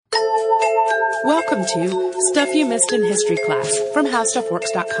Welcome to Stuff You Missed in History Class from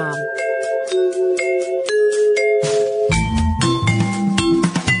HowStuffWorks.com.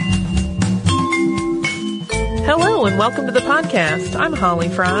 Hello and welcome to the podcast. I'm Holly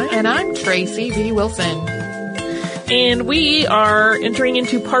Fry. And I'm Tracy V. Wilson. And we are entering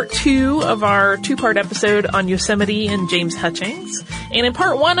into part 2 of our 2-part episode on Yosemite and James Hutchings. And in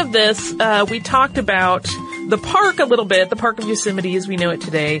part 1 of this, we talked about the park a little bit, the Park of Yosemite as we know it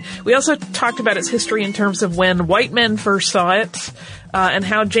today. We also talked about its history in terms of when white men first saw it, and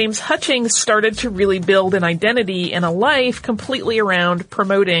how James Hutchings started to really build an identity and a life completely around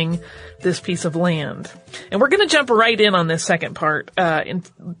promoting this piece of land. And we're going to jump right in on this second part,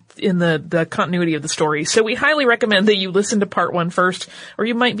 in the continuity of the story. So we highly recommend that you listen to part 1 first, or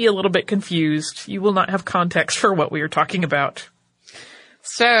you might be a little bit confused. You will not have context for what we are talking about.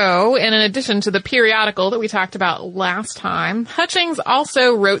 So, in addition to the periodical that we talked about last time, Hutchings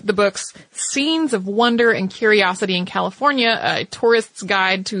also wrote the books Scenes of Wonder and Curiosity in California, a tourist's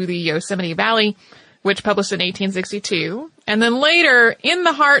guide to the Yosemite Valley, which published in 1862, and then later, In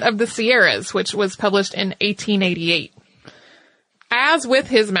the Heart of the Sierras, which was published in 1888. As with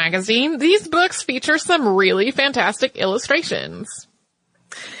his magazine, these books feature some really fantastic illustrations.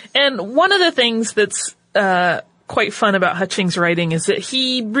 And one of the things that's quite fun about Hutchings' writing is that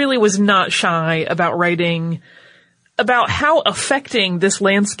he really was not shy about writing about how affecting this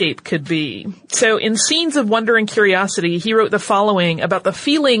landscape could be. So in Scenes of Wonder and Curiosity, he wrote the following about the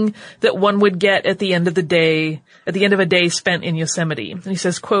feeling that one would get at the end of a day spent in Yosemite. And he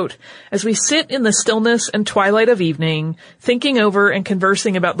says, quote, "As we sit in the stillness and twilight of evening, thinking over and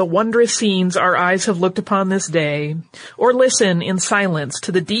conversing about the wondrous scenes our eyes have looked upon this day, or listen in silence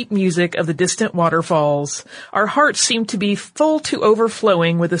to the deep music of the distant waterfalls, our hearts seem to be full to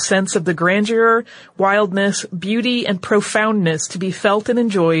overflowing with a sense of the grandeur, wildness, beauty, and profoundness to be felt and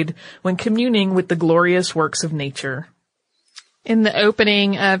enjoyed when communing with the glorious works of nature." In the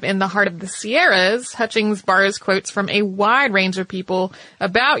opening of In the Heart of the Sierras, Hutchings borrows quotes from a wide range of people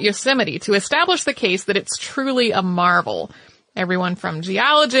about Yosemite to establish the case that it's truly a marvel. Everyone from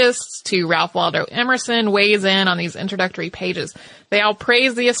geologists to Ralph Waldo Emerson weighs in on these introductory pages. They all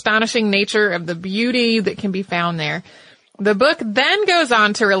praise the astonishing nature of the beauty that can be found there. The book then goes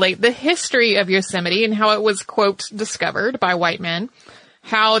on to relate the history of Yosemite and how it was, quote, discovered by white men,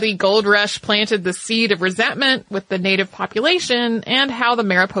 how the gold rush planted the seed of resentment with the native population, and how the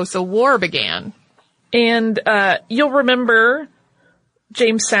Mariposa War began. And you'll remember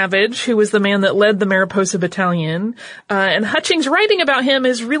James Savage, who was the man that led the Mariposa Battalion, and Hutchings' writing about him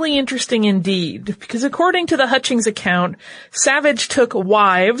is really interesting indeed, because according to the Hutchings account, Savage took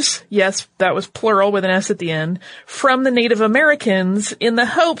wives, yes, that was plural with an S at the end, from the Native Americans in the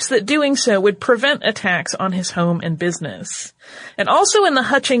hopes that doing so would prevent attacks on his home and business. And also in the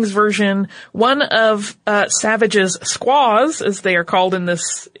Hutchings version, one of Savage's squaws, as they are called in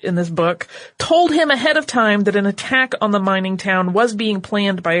this book, told him ahead of time that an attack on the mining town was being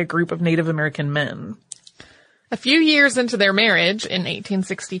planned by a group of Native American men. A few years into their marriage, in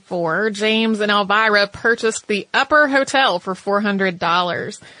 1864, James and Elvira purchased the Upper Hotel for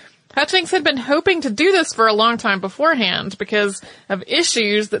 $400. Hutchings had been hoping to do this for a long time beforehand because of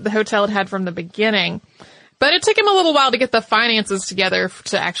issues that the hotel had from the beginning. But it took him a little while to get the finances together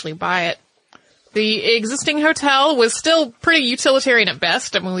to actually buy it. The existing hotel was still pretty utilitarian at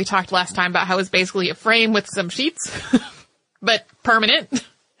best. I mean, we talked last time about how it was basically a frame with some sheets, but permanent.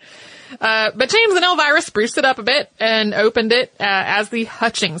 But James and Elvira spruced it up a bit and opened it as the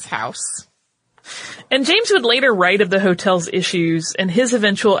Hutchings House. And James would later write of the hotel's issues and his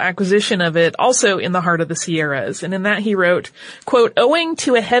eventual acquisition of it also in the Heart of the Sierras. And in that he wrote, quote, "Owing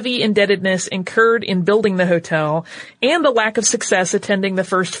to a heavy indebtedness incurred in building the hotel and a lack of success attending the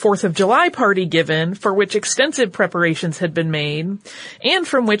first 4th of July party given, for which extensive preparations had been made and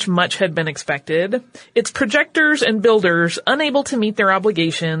from which much had been expected, its projectors and builders, unable to meet their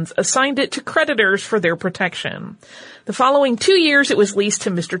obligations, assigned it to creditors for their protection. The following 2 years it was leased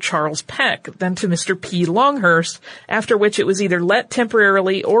to Mr. Charles Peck, then to Mr. P. Longhurst, after which it was either let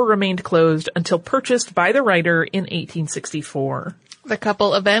temporarily or remained closed until purchased by the writer in 1864. The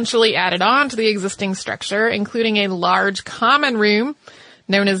couple eventually added on to the existing structure, including a large common room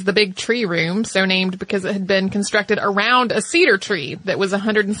known as the Big Tree Room, so named because it had been constructed around a cedar tree that was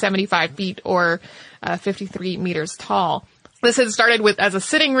 175 feet or 53 meters tall. This had started as a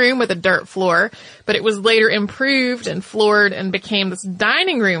sitting room with a dirt floor, but it was later improved and floored and became this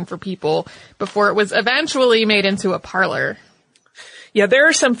dining room for people before it was eventually made into a parlor. Yeah, there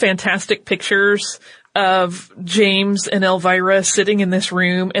are some fantastic pictures of James and Elvira sitting in this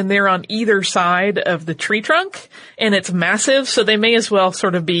room, and they're on either side of the tree trunk, and it's massive, so they may as well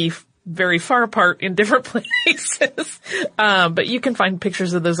sort of be very far apart in different places. But you can find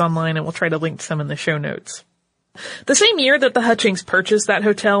pictures of those online, and we'll try to link some in the show notes. The same year that the Hutchings purchased that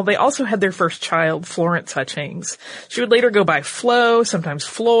hotel, they also had their first child, Florence Hutchings. She would later go by Flo, sometimes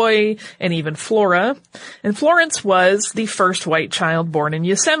Floy, and even Flora. And Florence was the first white child born in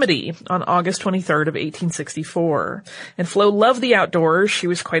Yosemite on August 23rd of 1864. And Flo loved the outdoors. She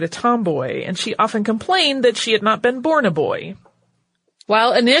was quite a tomboy, and she often complained that she had not been born a boy.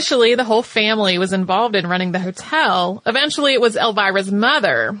 While initially the whole family was involved in running the hotel, eventually it was Elvira's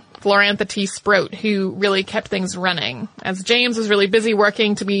mother, Florantha T. Sproat, who really kept things running, as James was really busy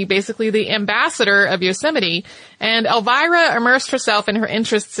working to be basically the ambassador of Yosemite, and Elvira immersed herself in her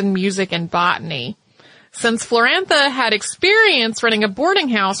interests in music and botany. Since Florantha had experience running a boarding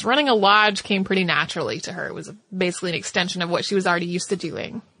house, running a lodge came pretty naturally to her. It was basically an extension of what she was already used to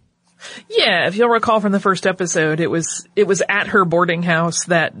doing. Yeah, if you'll recall from the first episode, it was at her boarding house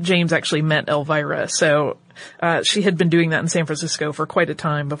that James actually met Elvira. So, she had been doing that in San Francisco for quite a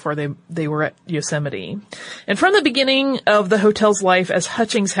time before they were at Yosemite. And from the beginning of the hotel's life as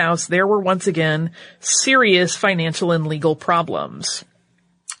Hutchings House, there were once again serious financial and legal problems.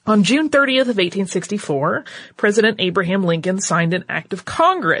 On June 30th of 1864, President Abraham Lincoln signed an act of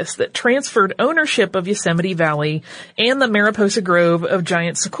Congress that transferred ownership of Yosemite Valley and the Mariposa Grove of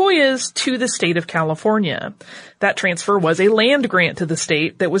giant sequoias to the state of California. That transfer was a land grant to the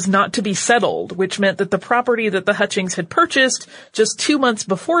state that was not to be settled, which meant that the property that the Hutchings had purchased just 2 months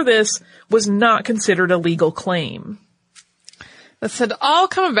before this was not considered a legal claim. This had all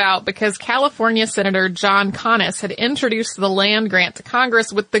come about because California Senator John Conness had introduced the land grant to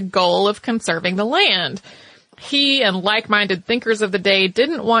Congress with the goal of conserving the land. He and like-minded thinkers of the day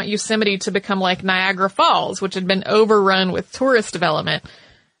didn't want Yosemite to become like Niagara Falls, which had been overrun with tourist development.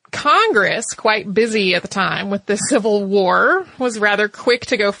 Congress, quite busy at the time with the Civil War, was rather quick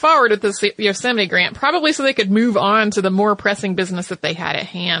to go forward with this Yosemite grant, probably so they could move on to the more pressing business that they had at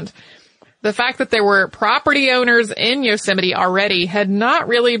hand. The fact that there were property owners in Yosemite already had not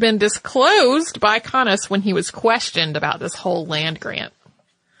really been disclosed by Conness when he was questioned about this whole land grant.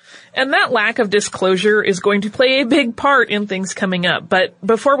 And that lack of disclosure is going to play a big part in things coming up. But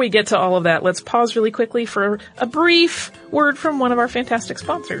before we get to all of that, let's pause really quickly for a brief word from one of our fantastic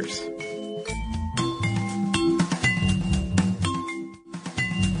sponsors.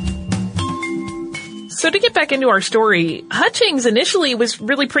 So to get back into our story, Hutchings initially was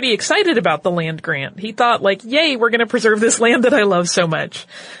really pretty excited about the land grant. He thought, like, yay, we're going to preserve this land that I love so much.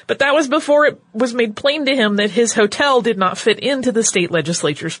 But that was before it was made plain to him that his hotel did not fit into the state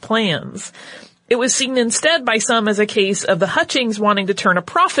legislature's plans. It was seen instead by some as a case of the Hutchings wanting to turn a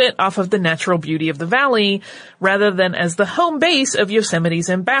profit off of the natural beauty of the valley, rather than as the home base of Yosemite's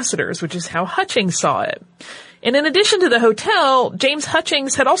ambassadors, which is how Hutchings saw it. And in addition to the hotel, James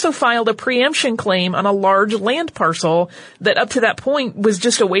Hutchings had also filed a preemption claim on a large land parcel that up to that point was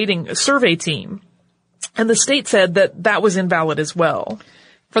just awaiting a survey team. And the state said that that was invalid as well.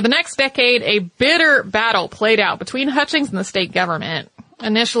 For the next decade, a bitter battle played out between Hutchings and the state government.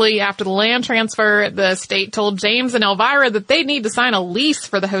 Initially, after the land transfer, the state told James and Elvira that they'd need to sign a lease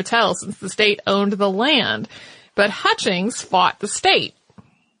for the hotel since the state owned the land. But Hutchings fought the state.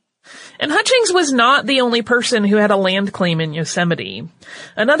 And Hutchings was not the only person who had a land claim in Yosemite.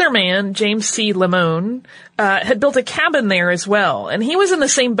 Another man, James C. Lemone, had built a cabin there as well, and he was in the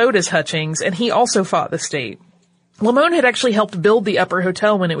same boat as Hutchings, and he also fought the state. Lemone had actually helped build the upper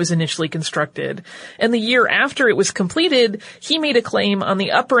hotel when it was initially constructed, and the year after it was completed, he made a claim on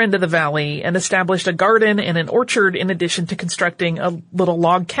the upper end of the valley and established a garden and an orchard in addition to constructing a little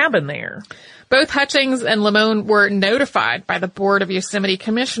log cabin there. Both Hutchings and Lemone were notified by the Board of Yosemite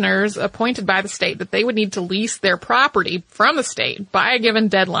Commissioners appointed by the state that they would need to lease their property from the state by a given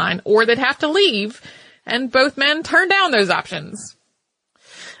deadline or they'd have to leave, and both men turned down those options.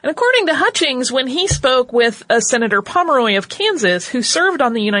 And according to Hutchings, when he spoke with Senator Pomeroy of Kansas, who served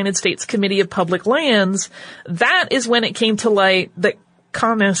on the United States Committee of Public Lands, that is when it came to light that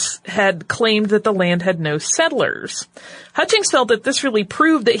Conness had claimed that the land had no settlers. Hutchings felt that this really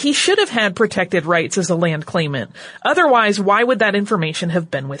proved that he should have had protected rights as a land claimant. Otherwise, why would that information have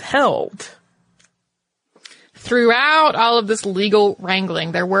been withheld? Throughout all of this legal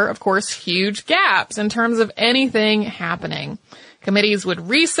wrangling, there were, of course, huge gaps in terms of anything happening. Committees would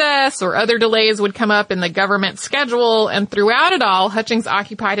recess or other delays would come up in the government schedule, and throughout it all, Hutchings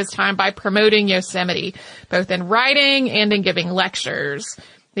occupied his time by promoting Yosemite, both in writing and in giving lectures.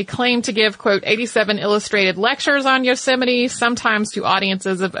 He claimed to give, quote, 87 illustrated lectures on Yosemite, sometimes to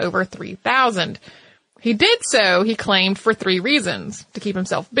audiences of over 3,000. He did so, he claimed, for 3 reasons: to keep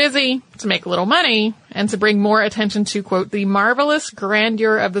himself busy, to make a little money, and to bring more attention to, quote, the marvelous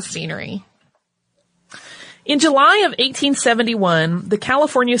grandeur of the scenery. In July of 1871, the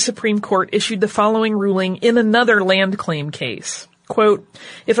California Supreme Court issued the following ruling in another land claim case. Quote,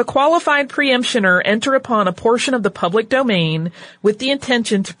 if a qualified preemptioner enter upon a portion of the public domain with the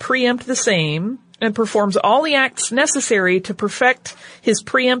intention to preempt the same and performs all the acts necessary to perfect his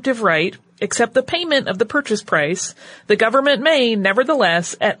preemptive right, except the payment of the purchase price, the government may,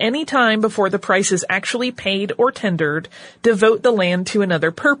 nevertheless, at any time before the price is actually paid or tendered, devote the land to another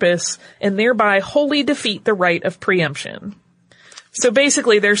purpose, and thereby wholly defeat the right of preemption. So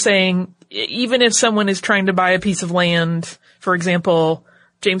basically they're saying, even if someone is trying to buy a piece of land, for example,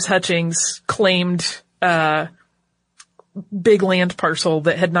 James Hutchings claimed big land parcel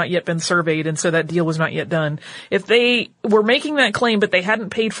that had not yet been surveyed, and so that deal was not yet done. If they were making that claim but they hadn't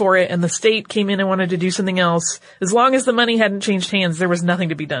paid for it and the state came in and wanted to do something else, as long as the money hadn't changed hands, there was nothing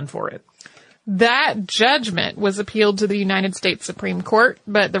to be done for it. That judgment was appealed to the United States Supreme Court,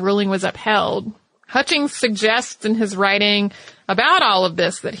 but the ruling was upheld. Hutchings suggests in his writing about all of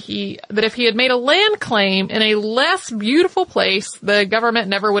this that if he had made a land claim in a less beautiful place, the government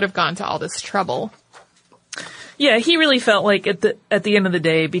never would have gone to all this trouble. Yeah, he really felt like at the end of the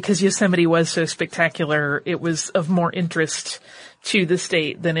day, because Yosemite was so spectacular, it was of more interest to the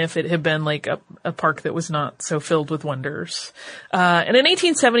state than if it had been like a park that was not so filled with wonders. And in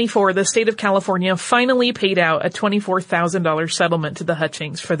 1874, the state of California finally paid out a $24,000 settlement to the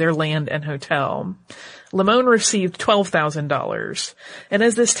Hutchings for their land and hotel. Lamone received $12,000. And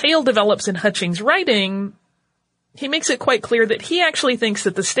as this tale develops in Hutchings' writing, he makes it quite clear that he actually thinks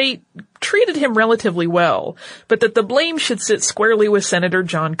that the state treated him relatively well, but that the blame should sit squarely with Senator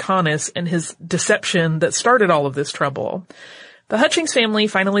John Conness and his deception that started all of this trouble. The Hutchings family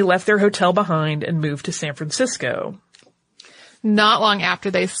finally left their hotel behind and moved to San Francisco. Not long after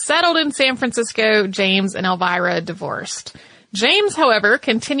they settled in San Francisco, James and Elvira divorced. James, however,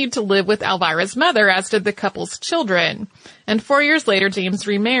 continued to live with Elvira's mother, as did the couple's children. And 4 years later, James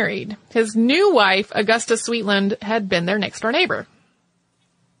remarried. His new wife, Augusta Sweetland, had been their next-door neighbor.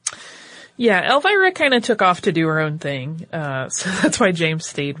 Yeah, Elvira kind of took off to do her own thing, so that's why James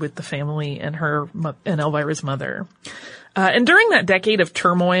stayed with the family and Elvira's mother. And during that decade of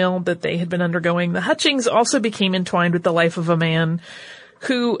turmoil that they had been undergoing, the Hutchings also became entwined with the life of a man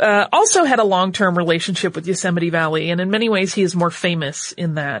who also had a long-term relationship with Yosemite Valley, and in many ways he is more famous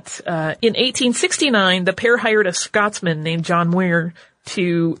in that. In 1869, the pair hired a Scotsman named John Muir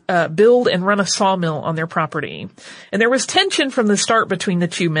to build and run a sawmill on their property. And there was tension from the start between the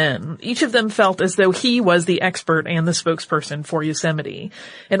two men. Each of them felt as though he was the expert and the spokesperson for Yosemite.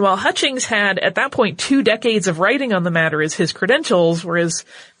 And while Hutchings had, at that point, 2 decades of writing on the matter as his credentials, whereas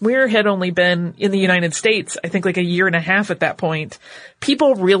Muir had only been in the United States, I think like a year and a half at that point,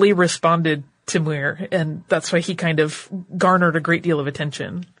 people really responded to Muir, and that's why he kind of garnered a great deal of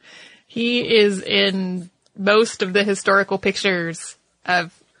attention. He is in most of the historical pictures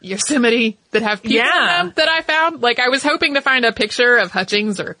of Yosemite that have people in them that I found. Like, I was hoping to find a picture of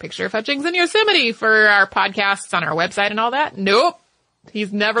Hutchings or a picture of Hutchings in Yosemite for our podcasts on our website and all that. Nope.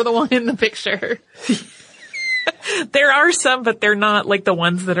 He's never the one in the picture. There are some, but they're not like the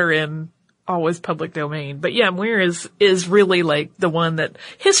ones that are in always public domain. But yeah, Muir is really like the one that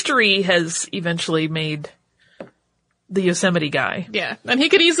history has eventually made the Yosemite guy. Yeah. And he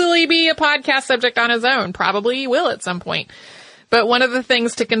could easily be a podcast subject on his own. Probably will at some point. But one of the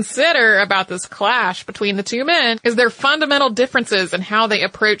things to consider about this clash between the two men is their fundamental differences in how they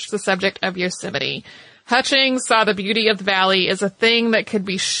approach the subject of Yosemite. Hutchings saw the beauty of the valley as a thing that could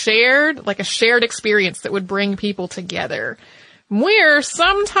be shared, like a shared experience that would bring people together. Muir,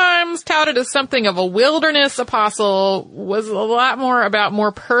 sometimes touted as something of a wilderness apostle, was a lot more about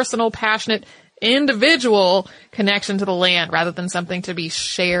more personal, passionate, individual connection to the land rather than something to be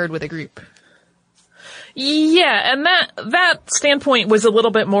shared with a group. Yeah, and that standpoint was a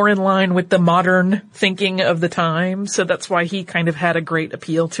little bit more in line with the modern thinking of the time, so that's why he kind of had a great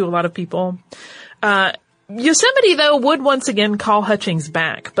appeal to a lot of people. Yosemite, though, would once again call Hutchings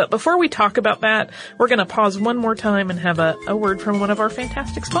back, but before we talk about that, we're going to pause one more time and have a word from one of our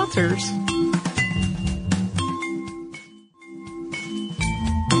fantastic sponsors.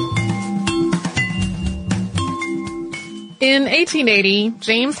 In 1880,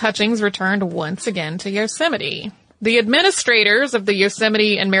 James Hutchings returned once again to Yosemite. The administrators of the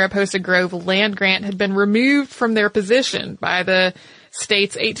Yosemite and Mariposa Grove land grant had been removed from their position by the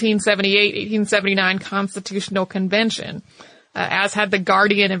state's 1878-1879 Constitutional Convention. as had the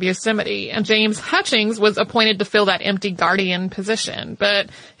guardian of Yosemite, and James Hutchings was appointed to fill that empty guardian position. But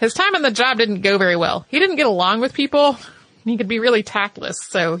his time on the job didn't go very well. He didn't get along with people. He could be really tactless,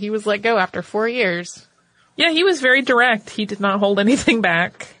 so he was let go after 4 years. Yeah, he was very direct. He did not hold anything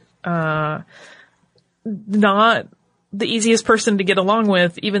back. Not the easiest person to get along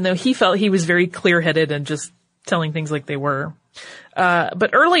with, even though he felt he was very clear-headed and just telling things like they were.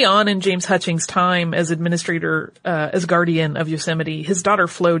 But early on in James Hutchings' time as administrator, as guardian of Yosemite, his daughter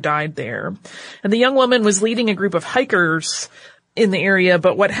Flo died there. And the young woman was leading a group of hikers in the area,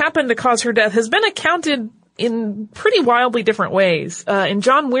 but what happened to cause her death has been accounted in pretty wildly different ways. In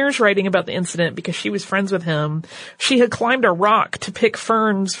John Weir's writing about the incident, because she was friends with him, she had climbed a rock to pick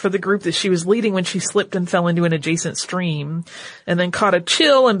ferns for the group that she was leading when she slipped and fell into an adjacent stream, and then caught a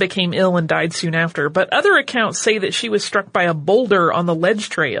chill and became ill and died soon after. But other accounts say that she was struck by a boulder on the ledge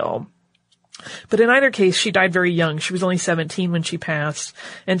trail. But in either case, she died very young. She was only 17 when she passed,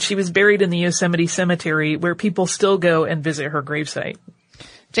 and she was buried in the Yosemite Cemetery, where people still go and visit her gravesite.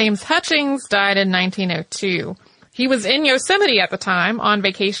 James Hutchings died in 1902. He was in Yosemite at the time on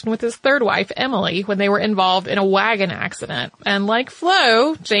vacation with his third wife, Emily, when they were involved in a wagon accident. And like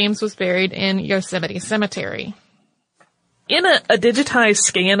Flo, James was buried in Yosemite Cemetery. In a digitized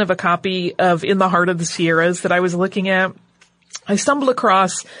scan of a copy of In the Heart of the Sierras that I was looking at, I stumbled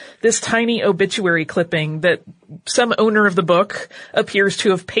across this tiny obituary clipping that some owner of the book appears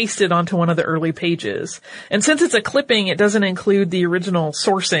to have pasted onto one of the early pages. And since it's a clipping, it doesn't include the original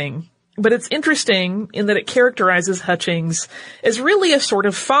sourcing. But it's interesting in that it characterizes Hutchings as really a sort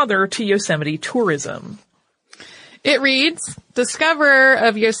of father to Yosemite tourism. It reads, "Discoverer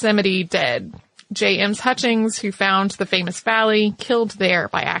of Yosemite dead. J.M. Hutchings, who found the famous valley, killed there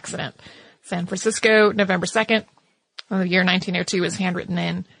by accident. San Francisco, November 2nd. The year 1902 is handwritten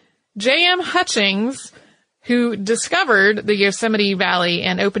in. J.M. Hutchings, who discovered the Yosemite Valley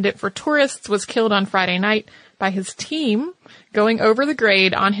and opened it for tourists, was killed on Friday night by his team going over the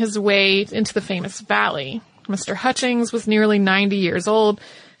grade on his way into the famous valley. Mr. Hutchings was nearly 90 years old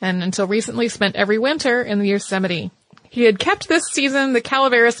and until recently spent every winter in the Yosemite. He had kept this season the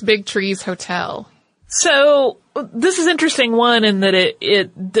Calaveras Big Trees Hotel." So, this is interesting, one, in that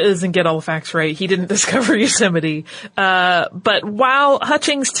it doesn't get all the facts right. He didn't discover Yosemite. But while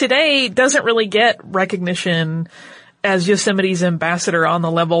Hutchings today doesn't really get recognition as Yosemite's ambassador on the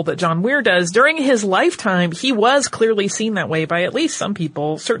level that John Weir does, during his lifetime, he was clearly seen that way by at least some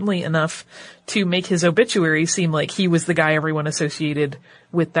people, certainly enough to make his obituary seem like he was the guy everyone associated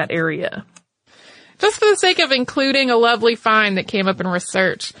with that area. Just for the sake of including a lovely find that came up in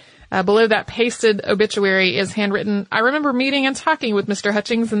research, below that pasted obituary is handwritten, "I remember meeting and talking with Mr.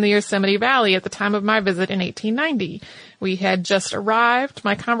 Hutchings in the Yosemite Valley at the time of my visit in 1890. We had just arrived.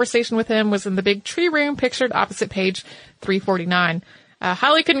 My conversation with him was in the big tree room pictured opposite page 349.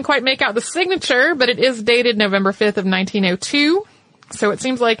 Holly couldn't quite make out the signature, but it is dated November 5th of 1902. So it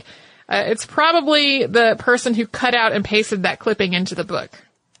seems like it's probably the person who cut out and pasted that clipping into the book.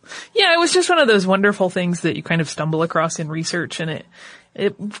 Yeah, it was just one of those wonderful things that you kind of stumble across in research, and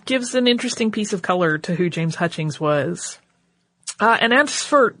it gives an interesting piece of color to who James Hutchings was. And as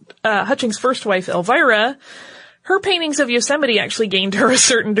for Hutchings' first wife, Elvira, her paintings of Yosemite actually gained her a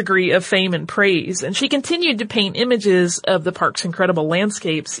certain degree of fame and praise, and she continued to paint images of the park's incredible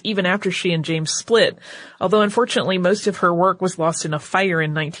landscapes even after she and James split, although unfortunately most of her work was lost in a fire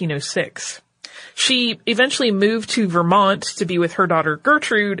in 1906. She eventually moved to Vermont to be with her daughter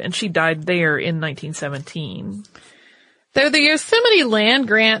Gertrude, and she died there in 1917. Though the Yosemite land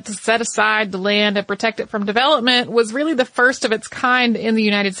grant to set aside the land and protect it from development was really the first of its kind in the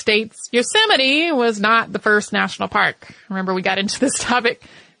United States, Yosemite was not the first national park. Remember, we got into this topic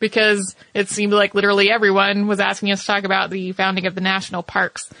because it seemed like literally everyone was asking us to talk about the founding of the national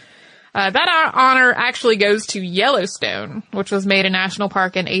parks. That honor actually goes to Yellowstone, which was made a national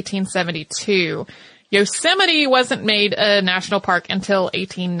park in 1872. Yosemite wasn't made a national park until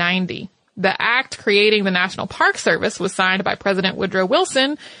 1890. The act creating the National Park Service was signed by President Woodrow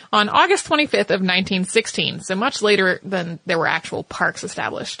Wilson on August 25th of 1916, so much later than there were actual parks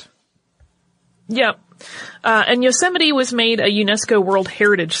established. Yep. And Yosemite was made a UNESCO World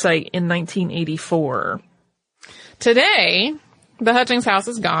Heritage Site in 1984. Today, the Hutchings house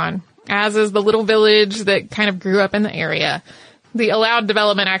is gone, as is the little village that kind of grew up in the area. The allowed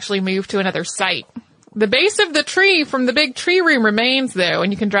development actually moved to another site. The base of the tree from the big tree room remains, though,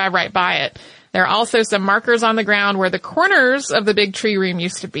 and you can drive right by it. There are also some markers on the ground where the corners of the big tree room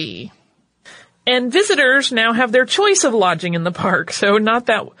used to be. And visitors now have their choice of lodging in the park, so not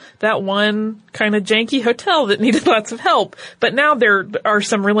that one kind of janky hotel that needed lots of help, but now there are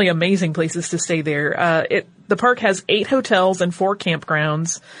some really amazing places to stay there. The park has 8 hotels and 4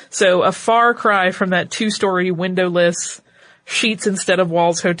 campgrounds, so a far cry from that 2-story windowless sheets instead of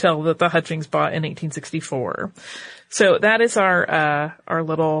walls hotel that the Hutchings bought in 1864. So that is our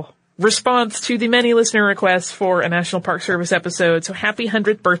little response to the many listener requests for a National Park Service episode. So happy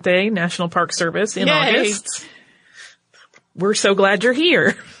 100th birthday, National Park Service in August. We're so glad you're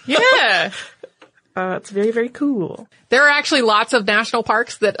here. Yeah. It's very, very cool. There are actually lots of national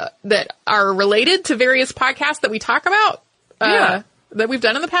parks that are related to various podcasts that we talk about, that we've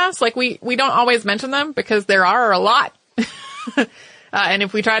done in the past. Like we don't always mention them because there are a lot. And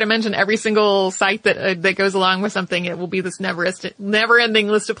if we try to mention every single site that goes along with something, it will be this never-ending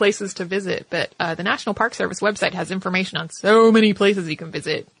list of places to visit. But the National Park Service website has information on so many places you can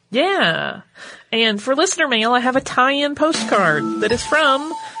visit. Yeah. And for listener mail, I have a tie-in postcard that is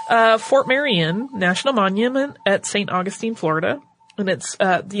from Fort Marion National Monument at St. Augustine, Florida. And it's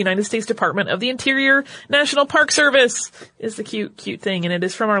the United States Department of the Interior National Park Service is the cute thing. And it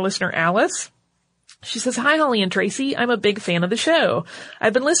is from our listener, Alice. She says, "Hi, Holly and Tracy. I'm a big fan of the show.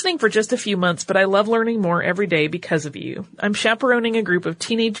 I've been listening for just a few months, but I love learning more every day because of you. I'm chaperoning a group of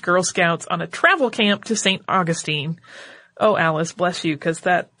teenage Girl Scouts on a travel camp to St. Augustine." Oh, Alice, bless you, because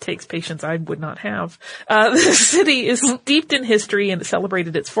that takes patience I would not have. The city is steeped in history and it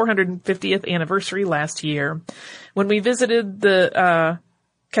celebrated its 450th anniversary last year. When we visited the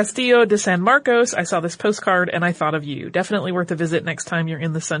Castillo de San Marcos, I saw this postcard and I thought of you. Definitely worth a visit next time you're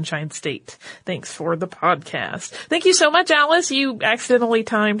in the Sunshine State. Thanks for the podcast. Thank you so much, Alice. You accidentally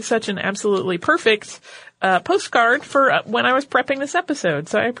timed such an absolutely perfect postcard for when I was prepping this episode,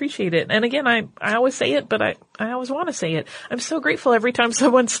 so I appreciate it. And again, I always say it, but I always want to say it. I'm so grateful every time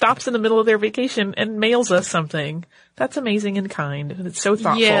someone stops in the middle of their vacation and mails us something. That's amazing and kind. It's so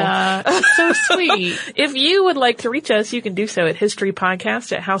thoughtful. Yeah, it's so sweet. If you would like to reach us, you can do so at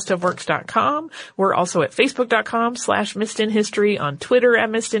historypodcast@howstuffworks.com. We're also at facebook.com/missedinhistory, on Twitter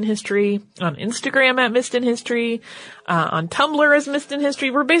 @missedinhistory, on Instagram @missedinhistory, on Tumblr as Missed in History.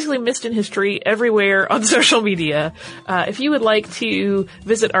 We're basically Missed in History everywhere on social media. If you would like to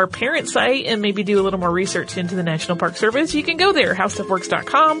visit our parent site and maybe do a little more research into the National Park Service, you can go there,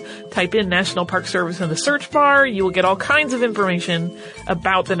 howstuffworks.com, type in National Park Service in the search bar. You will get all kinds of information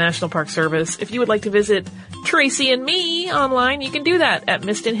about the National Park Service. If you would like to visit Tracy and me online, you can do that at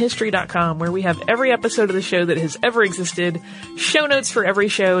missedinhistory.com, where we have every episode of the show that has ever existed, show notes for every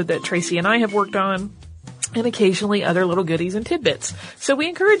show that Tracy and I have worked on, and occasionally other little goodies and tidbits. So we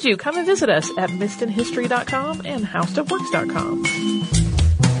encourage you, come and visit us at missedinhistory.com and howstuffworks.com.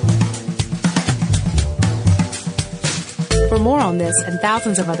 For more on this and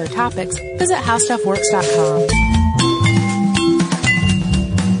thousands of other topics, visit howstuffworks.com.